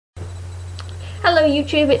Hello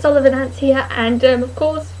YouTube, it's Oliver Nance here, and of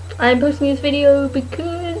course I'm posting this video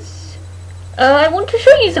because I want to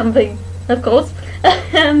show you something, of course.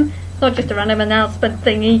 Not just a random announcement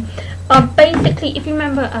thingy. Basically, if you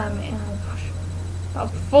remember, about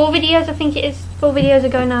 4 videos, I think it is, 4 videos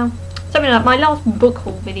ago now, something like my last book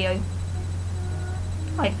haul video,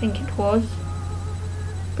 I think it was,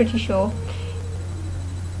 pretty sure.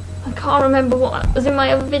 I can't remember what was in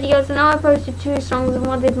my other videos, and now I posted 2 songs and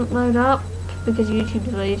one didn't load up because YouTube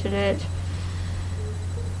deleted it.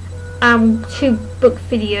 2 book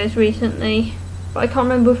videos recently, but I can't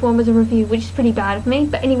remember if one was a review, which is pretty bad of me.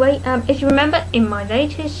 But anyway, if you remember, in my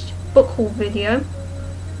latest book haul video,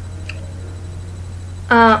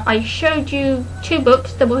 I showed you 2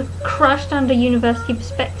 books that were crushed under university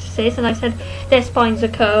prospectuses, and I said their spines are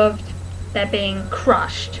curved, they're being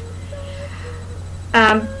crushed.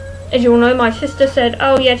 As you all know, my sister said,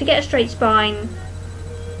 oh yeah, to get a straight spine,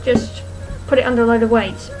 just put it under a load of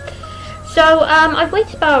weights. So I've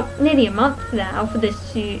waited about nearly a month now for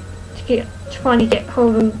this to finally get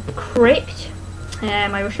hold of Crypt.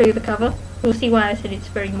 I will show you the cover. You'll see why I said it's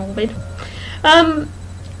very morbid.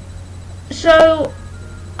 So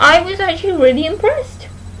I was actually really impressed.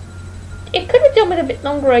 It could have done with a bit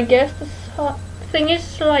longer, I guess. The thing is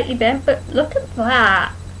slightly bent, but look at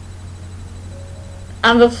that.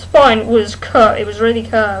 And the spine was curved. It was really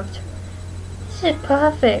curved. This is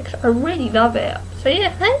perfect. I really love it. So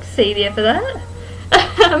yeah, thanks Celia for that.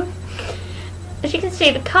 As you can see,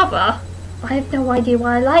 the cover, I have no idea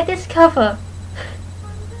why I like this cover.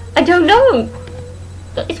 I don't know.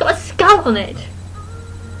 It's got a skull on it.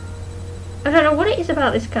 I don't know what it is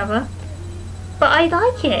about this cover, but I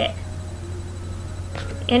like it.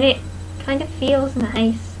 And it kind of feels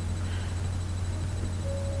nice.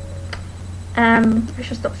 I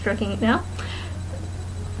should stop stroking it now.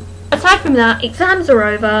 Aside from that, exams are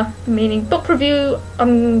over, meaning book review,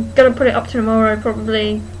 I'm going to put it up tomorrow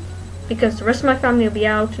probably, because the rest of my family will be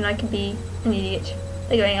out and I can be an idiot.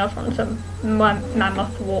 They're going out on some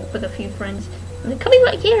mammoth walk with a few friends, and they're coming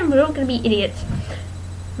right here and we're all going to be idiots.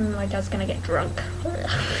 My dad's going to get drunk.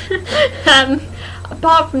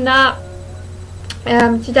 Apart from that,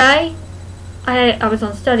 today I was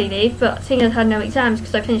on study leave, but seeing as I had no exams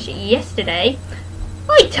because I finished it yesterday,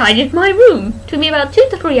 I tidied my room. Took me about 2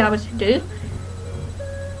 to 3 hours to do.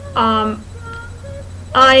 I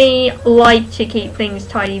like to keep things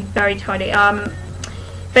tidy, very tidy.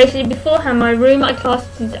 Basically beforehand my room I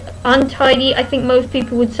classed as untidy. I think most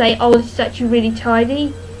people would say, oh, this is actually really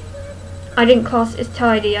tidy. I didn't class it as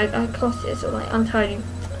tidy, I classed it as like untidy.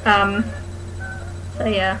 So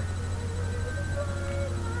yeah.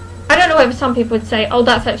 I don't know whether some people would say, oh,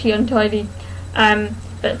 that's actually untidy. But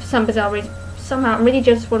for some bizarre reason, somehow I'm really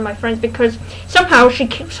jealous of one of my friends because somehow she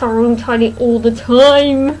keeps her room tidy all the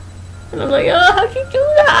time. And I'm like, oh, how'd you do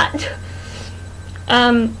that?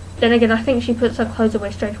 Then again, I think she puts her clothes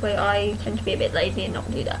away straight away. I tend to be a bit lazy and not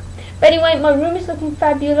do that. But anyway, my room is looking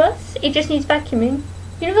fabulous. It just needs vacuuming.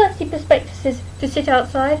 University prospectuses to sit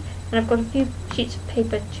outside, and I've got a few sheets of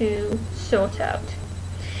paper to sort out.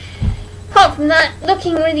 Apart from that,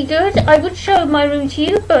 looking really good. I would show my room to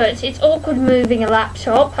you, but it's awkward moving a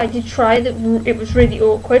laptop. I did try that; it was really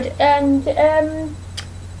awkward. And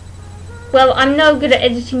well, I'm no good at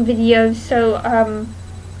editing videos, so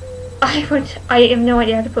I have no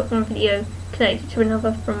idea how to put one video connected to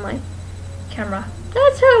another from my camera.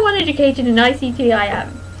 That's how uneducated in ICT I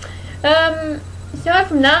am. Aside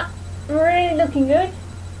from that, really looking good.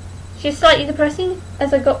 It's just slightly depressing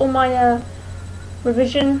as I got all my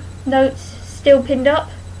revision notes still pinned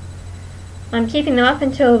up. I'm keeping them up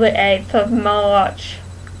until the 8th of March,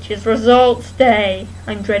 which is results day.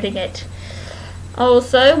 I'm dreading it.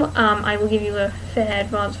 Also, I will give you a fair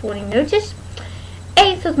advance warning notice.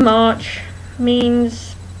 8th of March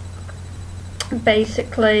means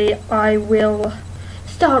basically I will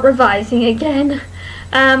start revising again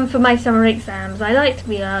for my summer exams. I like to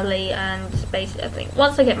be early, and basically I think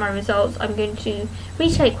once I get my results I'm going to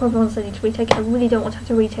retake whatever ones I need to retake. I really don't want to have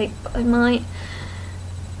to retake, but I might.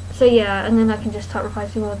 So yeah, and then I can just start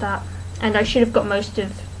revising all of that, and I should have got most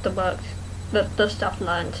of the work, the stuff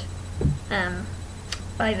learned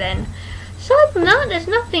by then. Aside from that, there's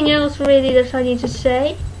nothing else really that I need to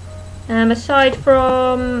say, aside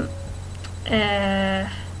from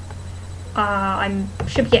I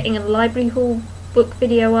should be getting a library haul book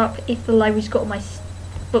video up if the library's got all my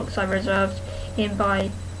books I reserved in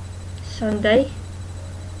by Sunday.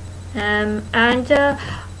 And I'm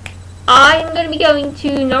going to be going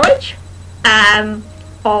to Norwich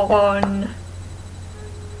on,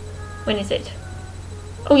 when is it?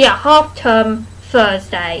 Oh yeah, half term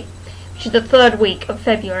Thursday, which which is the 3rd week of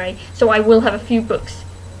February. So I will have a few books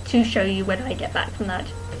to show you when I get back from that.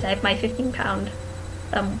 Because I have my £15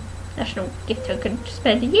 national gift token to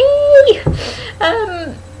spend. Yay!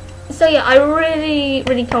 So yeah, I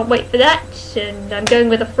really can't wait for that. And I'm going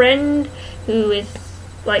with a friend who is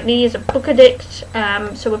like me, is a book addict.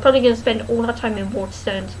 So we're probably going to spend all our time in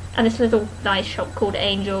Waterstones and this little nice shop called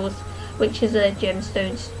Angels, which is a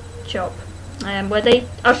gemstones shop. Where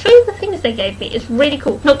I'll show you the things they gave me. It's really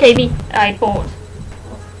cool. Not gave me, I bought.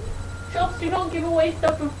 Shops do not give away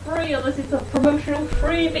stuff for free unless it's a promotional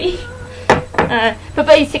freebie. But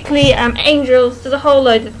basically, Angels does a whole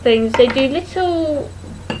load of things. They do little.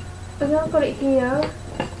 I've got it here.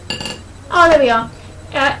 Oh, there we are.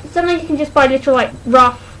 Sometimes you can just buy little like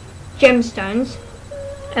rough gemstones.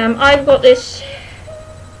 I've got this.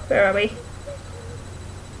 Where are we?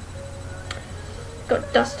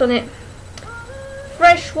 Got dust on it.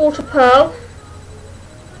 Freshwater pearl.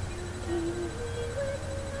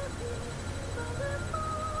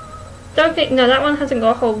 Don't think, no, that one hasn't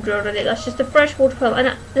got a hole drilled in it. That's just a freshwater pearl.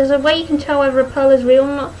 And there's a way you can tell whether a pearl is real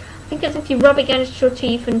or not. I think it's if you rub it against your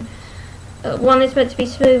teeth, and one is meant to be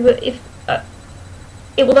smooth. But if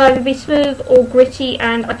it will either be smooth or gritty,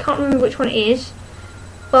 and I can't remember which one it is.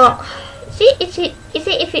 But is it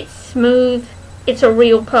if it's smooth, it's a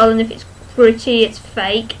real pearl, and if it's gritty, it's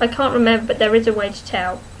fake. I can't remember, but there is a way to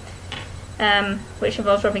tell. Which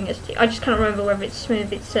involves rubbing it. I just can't remember whether it's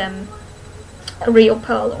smooth, it's a real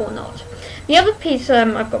pearl or not. The other piece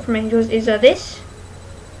I've got from Angels is this.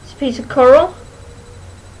 It's a piece of coral.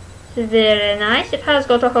 It's very nice. It has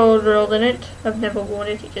got a hole drilled in it. I've never worn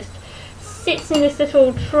it. It just sits in this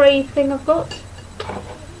little tray thing I've got.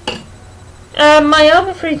 My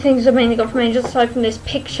other 3 things I mainly got from Angels, aside from this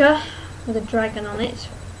picture with a dragon on it,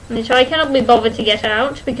 which I cannot be bothered to get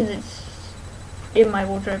out because it's in my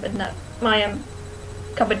wardrobe and my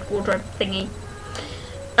cupboard wardrobe thingy.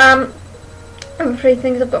 The 3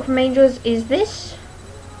 things I've got from Angels is this.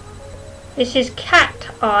 This is cat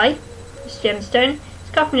eye. This gemstone. It's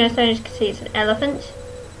cut from gemstone. As you can see, it's an elephant.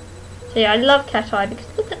 So yeah, I love cat eye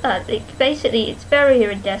because look at that. Basically, it's very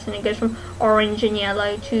iridescent. It goes from orange and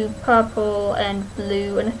yellow to purple and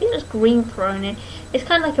blue, and I think there's green thrown in. It's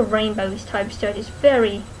kind of like a rainbow type stone. It's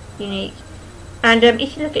very unique. And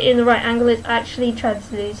if you look at it in the right angle, it's actually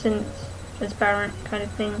translucent, transparent kind of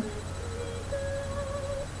thing.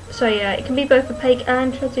 So yeah, it can be both opaque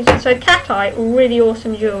and translucent. So cat eye, really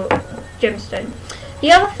awesome gemstone.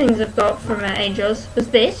 The other things I've got from Angels was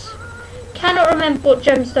this. Cannot remember what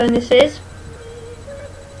gemstone this is.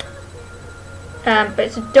 But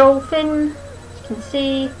it's a dolphin, as you can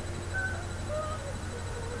see.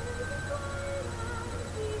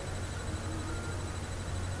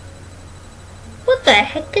 What the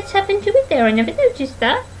heck is happening to it there? I never noticed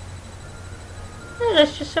that. No,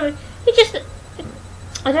 that's just something. It just.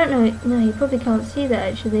 I don't know. No, you probably can't see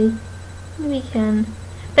that actually. Maybe you can.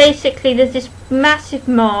 Basically, there's this massive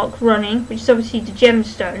mark running, which is obviously the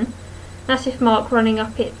gemstone. Massive mark running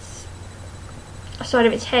up its side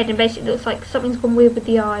of its head, and basically it looks like something's gone weird with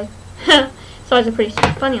the eye. Sides are pretty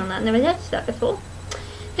funny on that. Never noticed that before.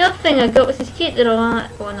 The other thing I got was this cute little,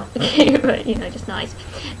 well, not cute, but you know, just nice.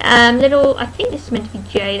 Little, I think this is meant to be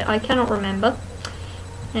jade. I cannot remember.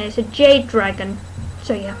 And it's a jade dragon.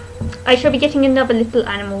 So yeah, I shall be getting another little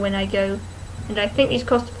animal when I go, and I think these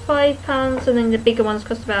cost £5, and then the bigger ones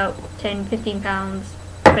cost about £10, £15,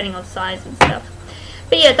 depending on size and stuff.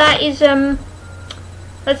 But yeah, that is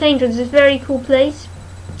that's Angels. It's a very cool place.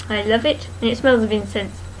 I love it, and it smells of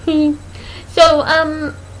incense. So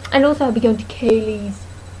and also I'll be going to Kaylee's.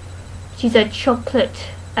 She's a chocolate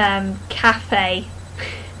cafe.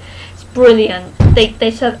 It's brilliant.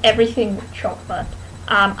 They serve everything with chocolate.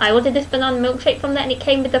 I ordered this banana milkshake from there, and it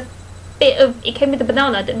came with a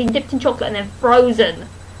banana that had been dipped in chocolate and then frozen.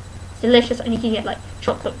 It's delicious, and you can get like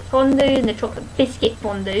chocolate fondue and the chocolate biscuit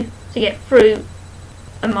fondue. So you get fruit,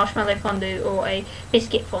 a marshmallow fondue, or a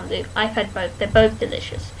biscuit fondue. I've had both. They're both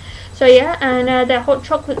delicious. So yeah, and their hot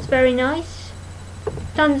chocolate's very nice.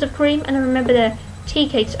 Tons of cream, and I remember their tea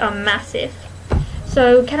cakes are massive.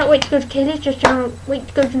 So cannot wait to go to Kaylee's. Just cannot wait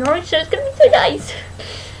to go to Norwich. So it's going to be so nice.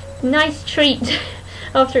 Nice treat.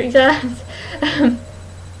 After exams.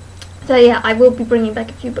 So yeah, I will be bringing back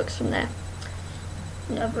a few books from there.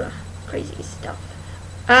 Other crazy stuff.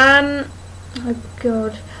 Oh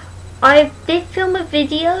god. I did film a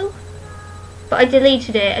video, but I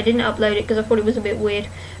deleted it. I didn't upload it because I thought it was a bit weird.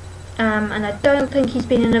 And I don't think he's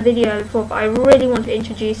been in a video before, but I really want to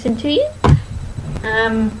introduce him to you.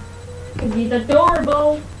 Because he's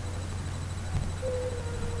adorable.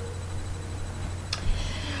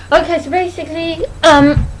 Okay, so basically,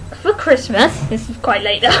 for Christmas, this is quite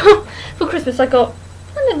late now, for Christmas I got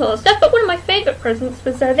a lot of stuff, but one of my favourite presents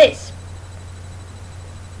was this.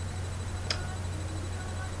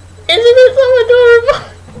 Isn't it so adorable?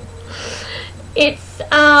 It's,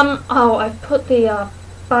 oh, I've put the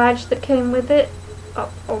badge that came with it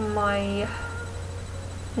up on my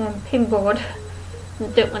pin board. I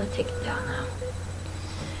don't want to take it down now.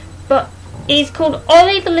 But he's called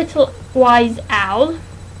Ollie the Little Wise Owl.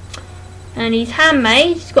 And he's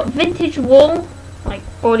handmade. He's got vintage wool, like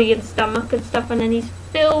body and stomach and stuff, and then he's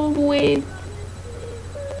filled with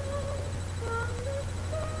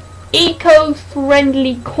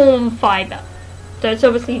eco-friendly corn fibre. So it's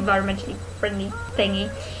obviously environmentally friendly thingy.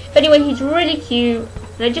 But anyway, he's really cute,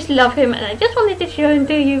 and I just love him, and I just wanted to show him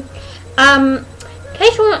to you. In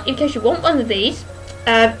case you want one of these,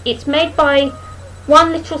 it's made by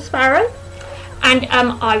One Little Sparrow, and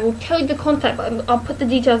I will tell you the contact, but I'll put the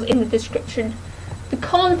details in the description. The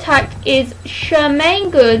contact is Charmaine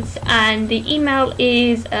Goods, and the email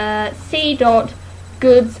is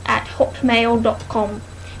c.goods@hotmail.com.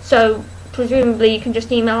 So presumably you can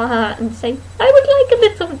just email her and say, I would like a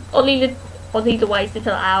little Ollie the Wise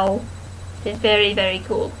Little Owl. It's very, very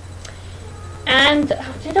cool. And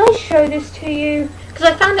did I show this to you? Because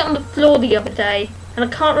I found it on the floor the other day, and I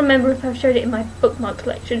can't remember if I've showed it in my bookmark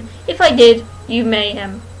collection. If I did, you may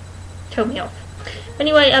tell me off.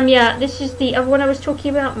 Anyway, yeah, this is the other one I was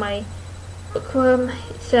talking about, my bookworm.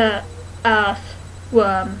 It's a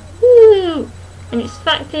earthworm. Woo! And its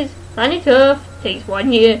fact is, planet Earth takes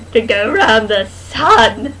 1 year to go around the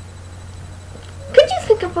sun. Could you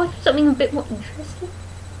think of something a bit more interesting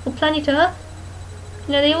for planet Earth?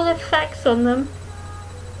 You know, they all have facts on them,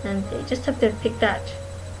 and you just have to pick that.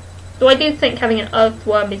 So I do think having an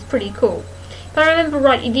earthworm is pretty cool. If I remember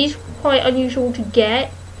rightly, these were quite unusual to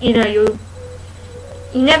get. You know, you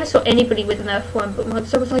never saw anybody with an earthworm bookmark,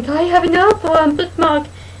 so I was like, I have an earthworm bookmark.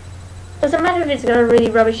 Doesn't matter if it's got a really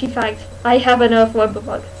rubbishy fact, I have an earthworm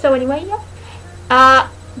bookmark. So anyway, yeah.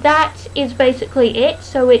 That is basically it.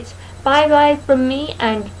 So it's bye-bye from me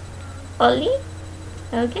and Ollie.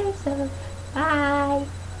 Okay, so bye.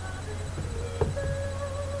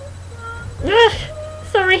 Ugh,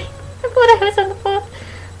 sorry, I thought I was on the